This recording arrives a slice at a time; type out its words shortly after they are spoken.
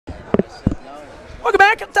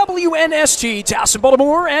back at WNST, Towson,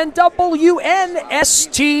 Baltimore, and WNST.net.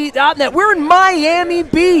 We're in Miami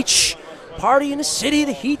Beach. Party in the city,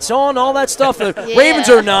 the heat's on, all that stuff. The Ravens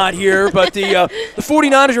are not here, but the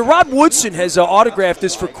 49ers here. Rob Woodson has autographed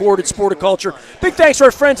this for Cord at Sporticulture. Big thanks to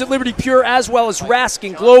our friends at Liberty Pure as well as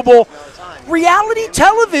Raskin Global. Reality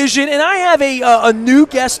television, and I have a new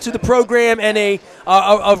guest to the program and a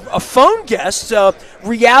phone guest,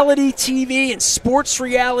 reality TV and sports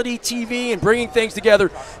reality TV and bringing things together.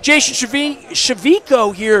 Jason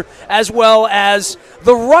Shavico here, as well as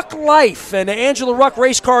the Ruch Life and Angela Ruch,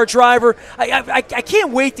 race car driver. I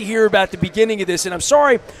can't wait to hear about the beginning of this, and I'm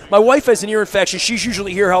sorry, my wife has an ear infection. She's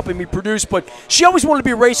usually here helping me produce, but she always wanted to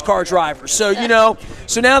be a race car driver. So, you know,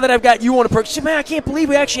 so now that I've got you on the program, she said, man, I can't believe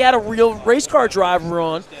we actually had a real race car driver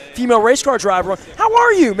on, female race car driver on. How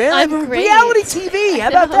are you, man? I'm great. Reality TV. How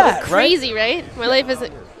about that? Crazy, right? My life is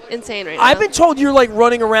insane right now. I've been told you're like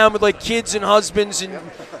running around with like kids and husbands and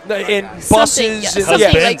buses.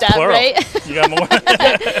 Something like that, plural. right? You got more?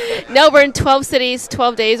 No, we're in 12 cities,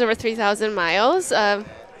 12 days, over 3,000 miles.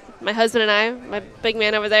 My husband and I, my big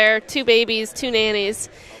man over there, 2 babies, 2 nannies,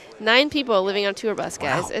 9 people living on tour bus,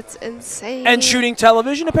 guys. Wow. It's insane. And shooting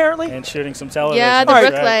television, apparently? And shooting some television. Yeah, the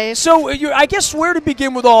Ruch Life. So I guess where to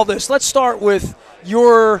begin with all this? Let's start with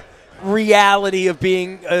your reality of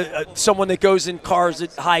being someone that goes in cars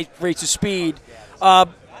at high rates of speed.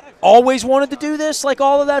 Always wanted to do this, like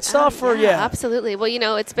all of that stuff? Yeah, absolutely. Well, you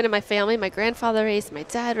know, it's been in my family. My grandfather raced, my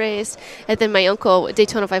dad raced, and then my uncle,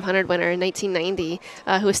 Daytona 500 winner in 1990,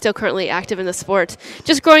 who is still currently active in the sport.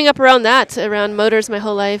 Just growing up around that, around motors my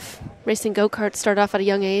whole life. Racing go-karts started off at a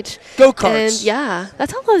young age. Go-karts? And yeah,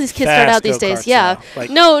 that's how a lot of these kids start out these days. Yeah.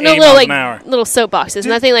 Like no little soapboxes,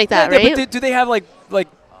 nothing like that, right? But do they have like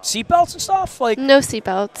seatbelts and stuff? Like no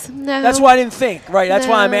seatbelts. No. That's why I didn't think. Right. That's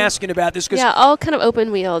why I'm asking about this. Yeah, all kind of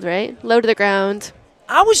open-wheeled, right? Low to the ground.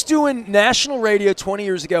 I was doing national radio 20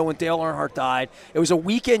 years ago when Dale Earnhardt died. It was a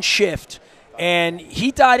weekend shift, and he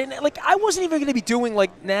died. And like I wasn't even going to be doing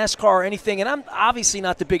like NASCAR or anything, and I'm obviously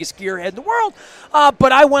not the biggest gearhead in the world,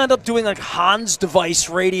 but I wound up doing like Hans device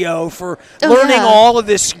radio for learning all of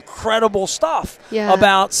this incredible stuff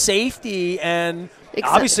about safety and.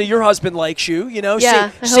 Exactly. Obviously, your husband likes you. You know,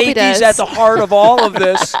 safety's at the heart of all of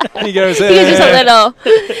this. He goes, He's just a little.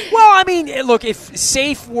 Well, I mean, look, if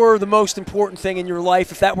safe were the most important thing in your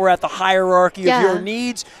life, if that were at the hierarchy of your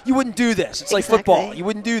needs, you wouldn't do this. It's like football. You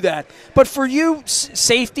wouldn't do that. But for you,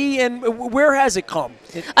 safety, and where has it come?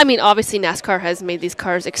 I mean, obviously, NASCAR has made these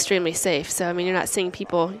cars extremely safe. So, I mean, you're not seeing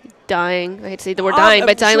people dying. I hate to say the word dying,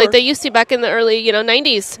 but dying like they used to back in the early,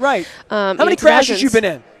 90s. Right. How many crashes you been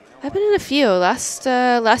in? I've been in a few. Last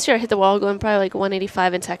year I hit the wall going probably like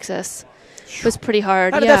 185 in Texas. It was pretty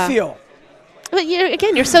hard. How did that feel? But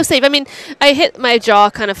again, you're so safe. I mean, I hit my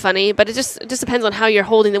jaw kind of funny, but it just depends on how you're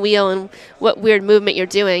holding the wheel and what weird movement you're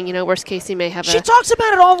doing. You know, worst case you may have she talks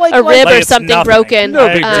about it all like a rib or something broken. No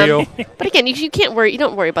big deal. But again, you can't worry. You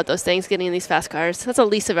don't worry about those things getting in these fast cars. That's the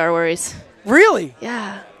least of our worries. Really?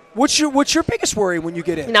 Yeah. What's your biggest worry when you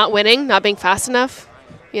get in? Not winning, not being fast enough.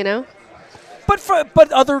 You know.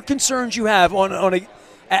 But other concerns you have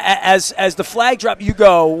as the flag drop, you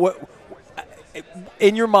go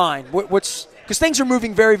in your mind. What's because things are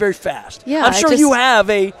moving very, very fast. Yeah, I'm sure you have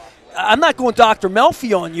a. I'm not going Dr.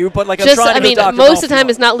 Melfi on you, but like I'm trying to. I mean, most of the time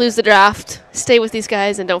is not lose the draft, stay with these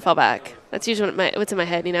guys, and don't fall back. That's usually what's in my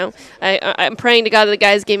head. You know, I'm praying to God that the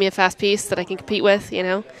guys gave me a fast piece that I can compete with. You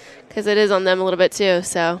know. Because it is on them a little bit, too.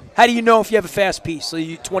 So how do you know if you have a fast piece? So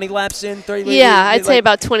you 20 laps in, 30 laps in? Yeah, I'd say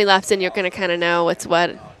about 20 laps in, you're going to kind of know what's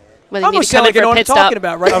what. Whether you need to come in for a pit stop. Talking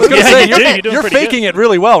about, right? I was going to say, you're faking it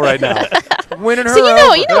really well right now. Winning her so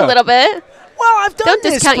you know a little bit. Well, I've done Don't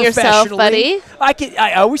this discount yourself, buddy.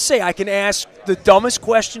 I always say I can ask the dumbest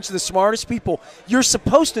questions to the smartest people. You're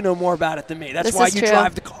supposed to know more about it than me. That's why you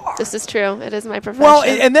drive the car. This is true. It is my profession. Well,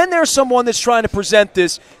 and then there's someone that's trying to present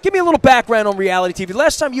this. Give me a little background on reality TV.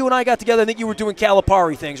 Last time you and I got together, I think you were doing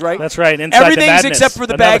Calipari things, right? That's right. Inside Everything's the except for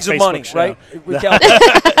the bags of money, right?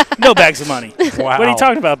 No bags of money. Wow. What are you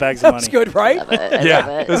talking about, bags of money? That's good, right? Love it.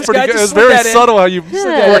 It was pretty good. It was very subtle how you worked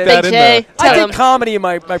that in there. I did comedy in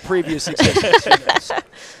my previous existence.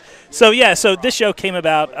 So this show came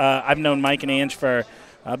about. I've known Mike and Ange for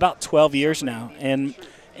about 12 years now. And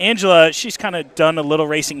Angela, she's kind of done a little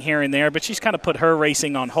racing here and there, but she's kind of put her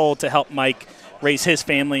racing on hold to help Mike raise his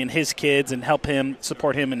family and his kids and help him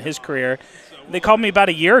support him in his career. They called me about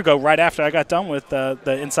a year ago, right after I got done with the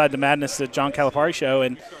Inside the Madness, the John Calipari show,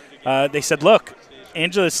 and they said, look,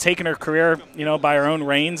 Angela's taken her career, by her own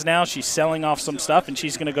reins now. She's selling off some stuff, and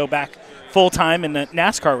she's going to go back full-time in the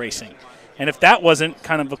NASCAR racing. And if that wasn't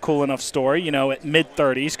kind of a cool enough story, at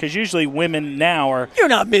mid-30s, because usually women now are You're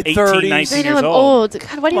not mid-30s. 18, 19 I know, years I'm old.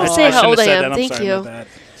 God, why do you say how old I am? Thank you.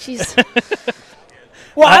 Jeez.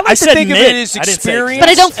 Well, I like to said think of mid. it as I didn't say experience, But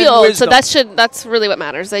I don't feel and old, so wisdom. that's really what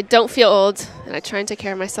matters. I don't feel old, and I try and take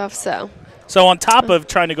care of myself. So on top of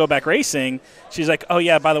trying to go back racing, she's like, oh,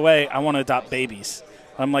 yeah, by the way, I want to adopt babies.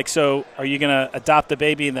 I'm like, so are you going to adopt the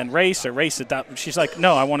baby and then race or race, adopt? She's like,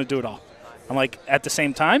 no, I want to do it all. I'm like, at the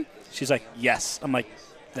same time? She's like, yes. I'm like,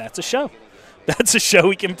 that's a show. That's a show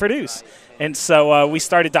we can produce. And so we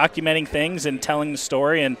started documenting things and telling the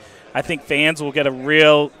story, and I think fans will get a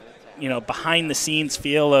real, behind-the-scenes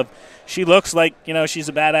feel of she looks like, she's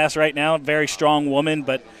a badass right now, a very strong woman,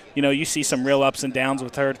 but, you see some real ups and downs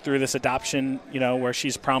with her through this adoption, where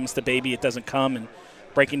she's promised the baby, it doesn't come, and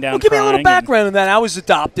breaking down. Well, give me a little background on that. I was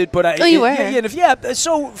adopted, but you were. Yeah.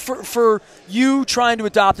 So for you trying to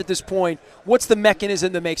adopt at this point, what's the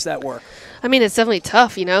mechanism that makes that work? I mean, it's definitely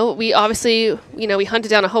tough. We obviously, we hunted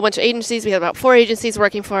down a whole bunch of agencies. We had about 4 agencies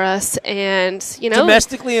working for us, and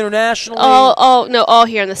domestically, internationally, all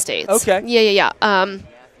here in the States. Okay. Yeah.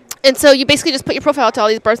 And so you basically just put your profile out to all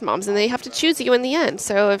these birth moms, and they have to choose you in the end.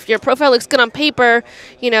 So if your profile looks good on paper,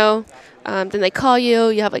 then they call you.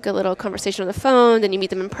 You have like a little conversation on the phone. Then you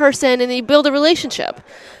meet them in person, and then you build a relationship.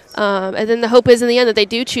 And then the hope is in the end that they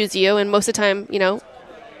do choose you. And most of the time,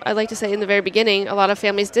 I like to say in the very beginning, a lot of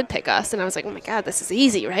families did pick us. And I was like, oh, my God, this is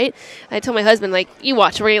easy, right? And I told my husband, like, you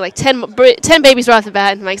watch. We're getting like 10 babies right off the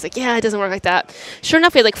bat. And Mike's like, yeah, it doesn't work like that. Sure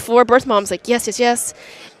enough, we had like 4 birth moms like, yes.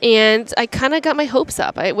 And I kind of got my hopes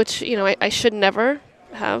up, which I should never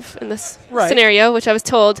have in this scenario, which I was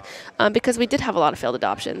told, because we did have a lot of failed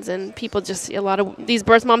adoptions, and people a lot of these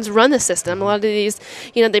birth moms run the system. A lot of these,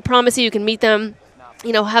 they promise you can meet them,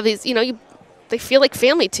 have these, they feel like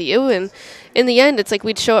family to you, and in the end, it's like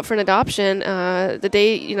we'd show up for an adoption the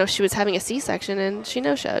day, she was having a C-section, and she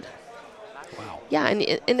no-showed. Wow. Yeah, and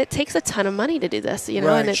it takes a ton of money to do this, Right,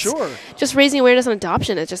 and it's sure. just raising awareness on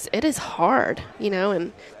adoption. It is hard,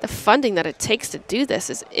 and the funding that it takes to do this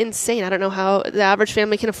is insane. I don't know how the average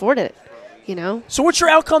family can afford it, So what's your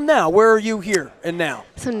outcome now? Where are you here and now?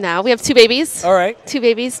 So now we have 2 babies. All right. 2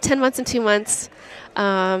 babies, 10 months and 2 months.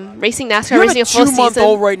 Racing NASCAR, You have racing a a full season.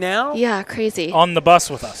 2-month-old right now? Yeah, crazy. On the bus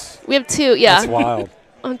with us. We have 2, yeah. That's wild.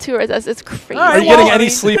 On tour with us. It's crazy. All right, Are you well, getting any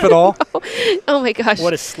sleep at all? Oh, my gosh.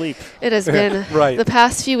 What is sleep? It has been. Right. The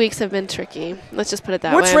past few weeks have been tricky. Let's just put it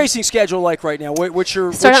that way. What's racing schedule like right now? What's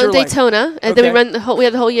your Start out in like? Daytona, and then we run we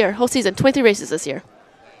have the whole year, whole season, 23 races this year.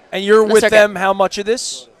 And you're with circuit. them how much of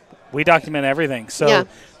this? We document everything. So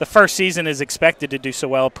the first season is expected to do so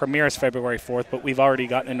well. Premiere is February 4th, but we've already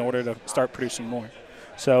gotten an order to start producing more.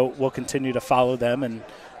 So we'll continue to follow them, and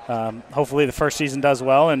hopefully the first season does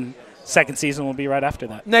well, and second season will be right after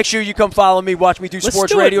that. Next year you come follow me, watch me do Let's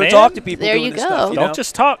sports do it, radio, and man. talk to people There doing you this go. stuff. Don't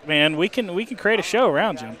just talk, man. We can create a show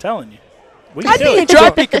around you. I'm telling you. We I can do think it.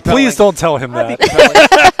 I'd be compelling. Please don't tell him that.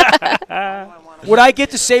 Would I get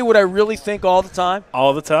to say what I really think all the time?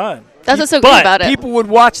 All the time. That's what's so But good about it. People would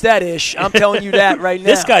watch that ish. I'm telling you that right now.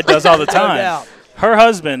 This guy does all the No time. doubt. Her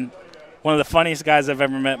husband, one of the funniest guys I've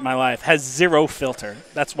ever met in my life, has 0 filter.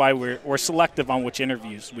 That's why we're selective on which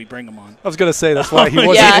interviews we bring him on. I was going to say that's why he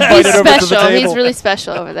wasn't Yeah, he's invited over to the special. table. He's really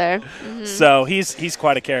special over there. So he's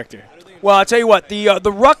quite a character. Well, I'll tell you what,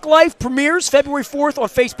 the Ruck Life premieres February 4th on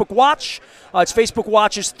Facebook Watch. It's Facebook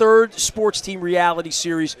Watch's 3rd sports team reality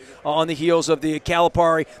series on the heels of the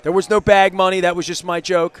Calipari. There was no bag money. That was just my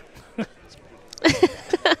joke.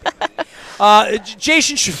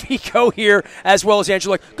 Jason Shafico here, as well as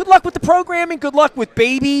Angela. Good luck with the programming. Good luck with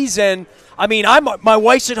babies. And, I mean, my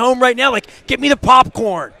wife's at home right now. Like, get me the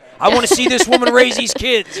popcorn. I want to see this woman raise these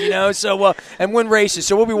kids, so and win races.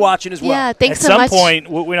 So we'll be watching as well. Yeah, thanks At so some much. point,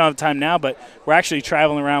 we don't have time now, but we're actually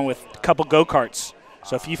traveling around with a couple go-karts.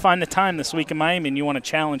 So if you find the time this week in Miami and you want to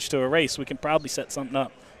challenge to a race, we can probably set something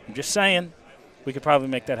up. I'm just saying. We could probably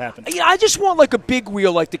make that happen. Yeah, I just want like a big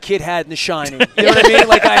wheel like the kid had in The Shining. You know what I mean?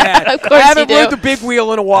 Like I had. Of course I haven't you do. rode the big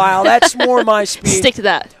wheel in a while. That's more my speed. Stick to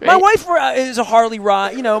that. Right? My wife is a Harley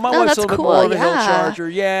ride. My wife's that's a little cool. bit more of a hill Yeah. charger.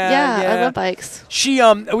 Yeah. I love bikes. She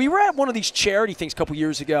we were at one of these charity things a couple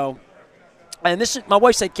years ago. And my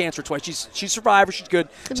wife's had cancer twice. She's a survivor. She's good.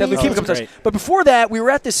 Sadly, Amazing. leukemia comes Great. out. But before that, we were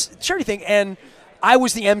at this charity thing, and I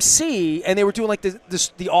was the MC, and they were doing like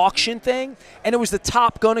the auction thing, and it was the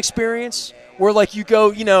Top Gun experience, where like you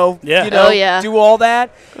go, Oh, yeah. do all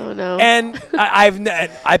that. Oh, no. And I've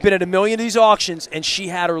been at a million of these auctions, and she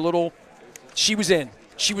had her little. She was in.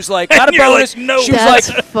 She was like, got a You're bonus. like, no. She was That's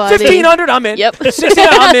like, funny. 1,500, I'm in. Yep.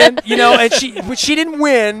 1,600, I'm in. And she didn't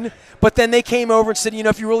win. But then they came over and said,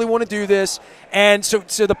 if you really want to do this. And so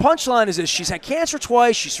the punchline is this. She's had cancer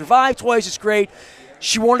twice. She survived twice. It's great.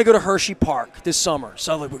 She wanted to go to Hershey Park this summer.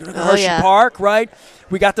 So we're going to go to Hershey Park, right?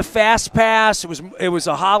 We got the fast pass. It was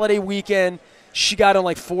a holiday weekend. She got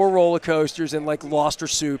on 4 roller coasters and lost her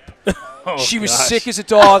soup. She was sick as a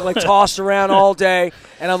dog, tossed around all day.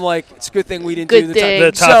 And I'm like, it's a good thing we didn't do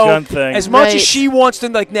the Top Gun thing. As much as she wants to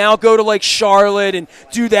now go to Charlotte and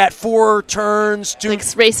do that 4 turns,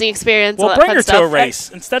 racing experience. Well, bring her to a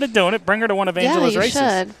race instead of doing it. Bring her to one of Angela's races.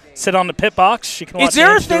 Should. Sit on the pit box. She can watch. Is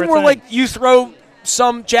there a thing where you throw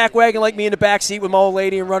some jackwagon like me in the back seat with my old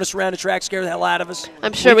lady and run us around the track, scare the hell out of us?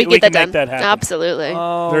 I'm sure we get that done. Make that happen. Absolutely.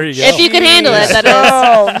 Oh, there you go. If you can handle it, that is.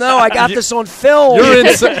 Oh no, I got this on film.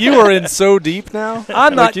 You are in so deep now.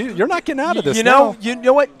 I'm not. You're not getting out of this. You know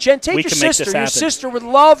what, Jen? Take your sister. Your sister would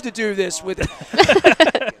love to do this with.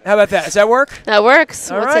 How about that? Does that work? That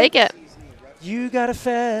works. We'll take it. You got a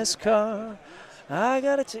fast car. I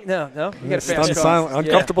got to no. You got a fast car.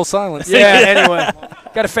 Uncomfortable silence. Yeah. Anyway,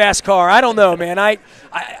 got a fast car. I don't know, man.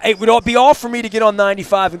 It would be all for me to get on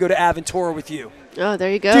 95 and go to Aventura with you. Oh,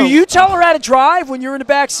 there you go. Do you tell her how to drive when you're in the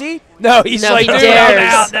back seat? No, he's like,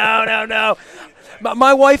 no.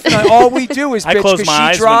 My wife and I, all we do is bitch because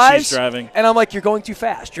she drives, driving. And I'm like, you're going too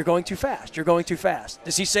fast. You're going too fast. You're going too fast.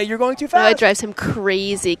 Does he say you're going too fast? No, it drives him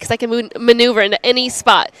crazy because I can maneuver into any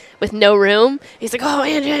spot with no room. He's like, oh,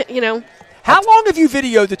 Angela, How long have you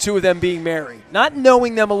videoed the two of them being married? Not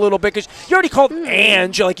knowing them a little bit, because you already called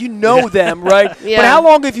Ange, you know them, right? Yeah. But how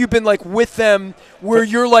long have you been with them where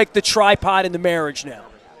you're the tripod in the marriage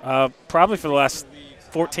now? Probably for the last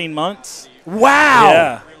 14 months. Wow.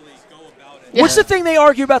 Yeah. What's the thing they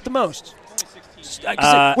argue about the most?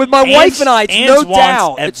 With my wife and I, it's no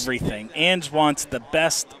doubt. Everything. Ange wants the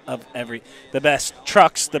best of the best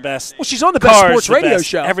trucks, the best. Well, she's on the cars, best sports radio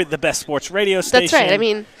show. The best sports radio station. That's right. I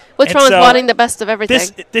mean, what's wrong with wanting the best of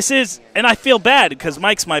everything? This is, and I feel bad because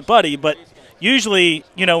Mike's my buddy, but usually,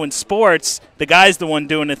 in sports, the guy's the one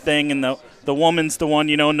doing the thing, and the woman's the one,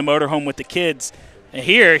 in the motorhome with the kids. And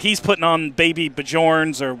here, he's putting on baby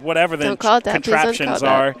bajorns or whatever the contraptions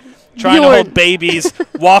are. Trying to hold babies,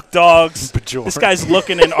 walk dogs. This guy's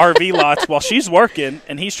looking in RV lots while she's working,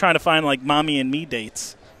 and he's trying to find mommy and me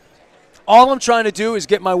dates. All I'm trying to do is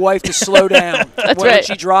get my wife to slow down when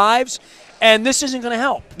she drives, and this isn't going to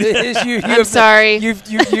help. I'm sorry.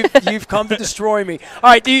 You've come to destroy me. All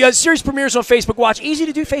right, the series premieres on Facebook Watch. Easy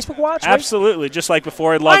to do Facebook Watch, right? Absolutely. Just like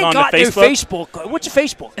before I log on to Facebook. What's your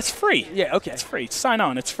Facebook? It's free. Yeah, okay. It's free. Sign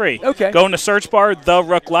on. It's free. Okay. Go in the search bar, The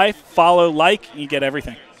Ruch Life, follow, and you get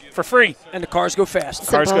everything. For free. And the cars go fast.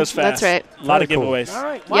 Cars goes fast. That's right. A lot of giveaways. All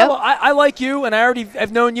right. Well, I like you, and I already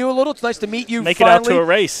have known you a little. It's nice to meet you. Make it out to a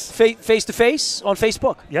race. Face-to-face on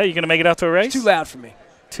Facebook. Yeah, you're going to make it out to a race? It's too loud for me.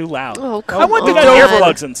 Too loud. Oh, I went to Dover.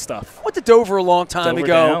 Earplugs and stuff. I went to Dover a long time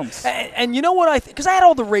ago. Downs. And you know what? Because I had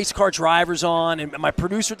all the race car drivers on, and my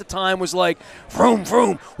producer at the time was like, vroom,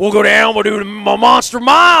 vroom, we'll go down, we'll do the Monster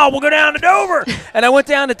Mile, we'll go down to Dover. And I went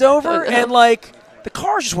down to Dover, and the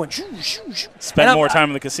cars just went shoo, shoo, shoo. Spend more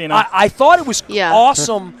time in the casino. I thought it was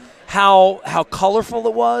awesome how colorful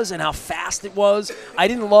it was and how fast it was. I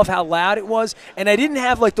didn't love how loud it was, and I didn't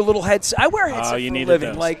have the little headset. I wear a headset for a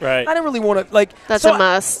living. Right. I didn't really want to That's a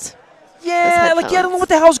must. Yeah, I don't know what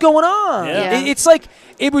the hell's going on. Yeah. It's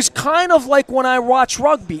it was kind of like when I watch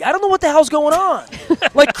rugby. I don't know what the hell's going on.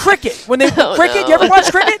 Like cricket. When they cricket, you ever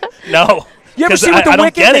watch cricket? No. You ever see with the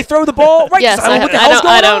wicket, they throw the ball? Right, yes, I don't know what the hell's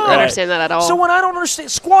going on. I don't understand that at all. So when I don't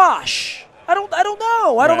understand squash, I don't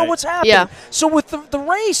know. I don't know what's happening. Yeah. So with the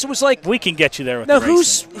race, it was like we can get you there with now the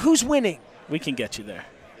racing. who's winning? We can get you there.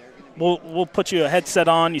 We'll put you a headset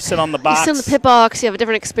on. You sit on the box. You sit in the pit box. You have a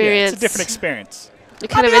different experience. Yeah, it's a different experience. You're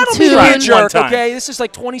kind of I don't mean to be a jerk, time. okay? This is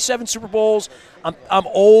like 27 Super Bowls. I'm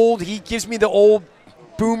old. He gives me the old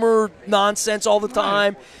boomer nonsense all the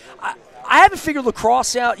time. I haven't figured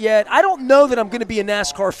lacrosse out yet. I don't know that I'm going to be a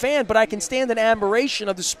NASCAR fan, but I can stand an admiration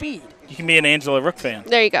of the speed. You can be an Angela Ruch fan.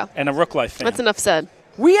 There you go. And a Ruch Life fan. That's enough said.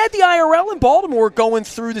 We had the IRL in Baltimore going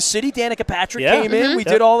through the city. Danica Patrick came in. We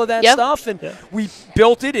did all of that stuff, and we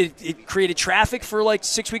built it. It created traffic for like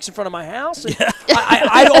 6 weeks in front of my house. And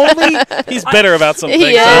He's bitter about something.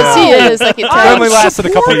 Yes, he is. I can tell. It only lasted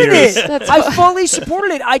a couple of years. I fully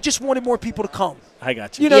supported it. I just wanted more people to come. I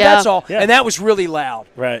got you. You know, that's all. Yeah. And that was really loud.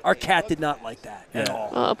 Right. Our cat did not like that at all.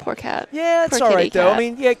 Oh, poor cat. Yeah, it's poor all right, though. cat. I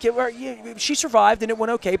mean, yeah, she survived, and it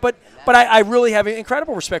went okay. But I really have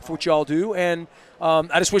incredible respect for what y'all do, and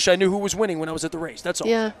I just wish I knew who was winning when I was at the race. That's all.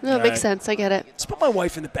 Yeah, no, it makes sense. I get it. Let's put my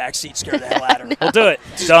wife in the back seat, scare the hell out of her. We'll do it.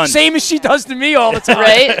 Done. Same as she does to me all the time.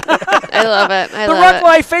 Right? I love it. The Ruck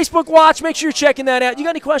Life Facebook Watch. Make sure you're checking that out. You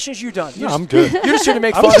got any questions? You're done. No, I'm good. You're just here to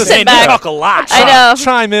make I fun was of just me. saying, back. you talk a lot. I know.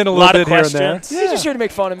 Chime in a lot little of bit here and there. questions. You're just here to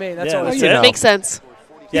make fun of me. That's all. that's It's it. Makes sense.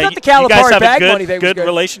 Yeah, got the you guys Calipari have bag a good, money thing was good good.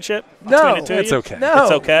 relationship No. between the two It's of you? okay. No.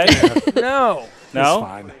 It's okay? No. No? It's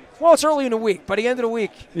fine. Well, it's early in the week. By the end of the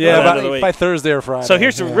week. Yeah, By the end of the week. by Thursday or Friday. So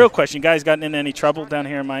here's the yeah. real question. You guys gotten in any trouble down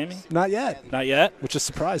here in Miami? Not yet, Not yet? which is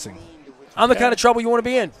surprising. I'm the kind of trouble you want to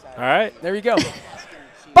be in. All right. There you go.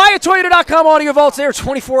 BuyAToyota.com audio vaults there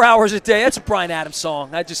 24 hours a day. That's a Bryan Adams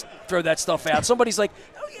song. I just throw that stuff out. Somebody's like,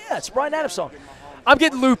 oh, yeah, it's a Bryan Adams song. I'm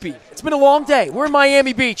getting loopy. It's been a long day. We're in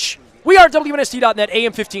Miami Beach. We are WNST.net, AM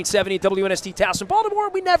 1570, WNST Towson, Baltimore.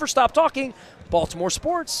 We never stop talking Baltimore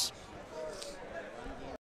sports.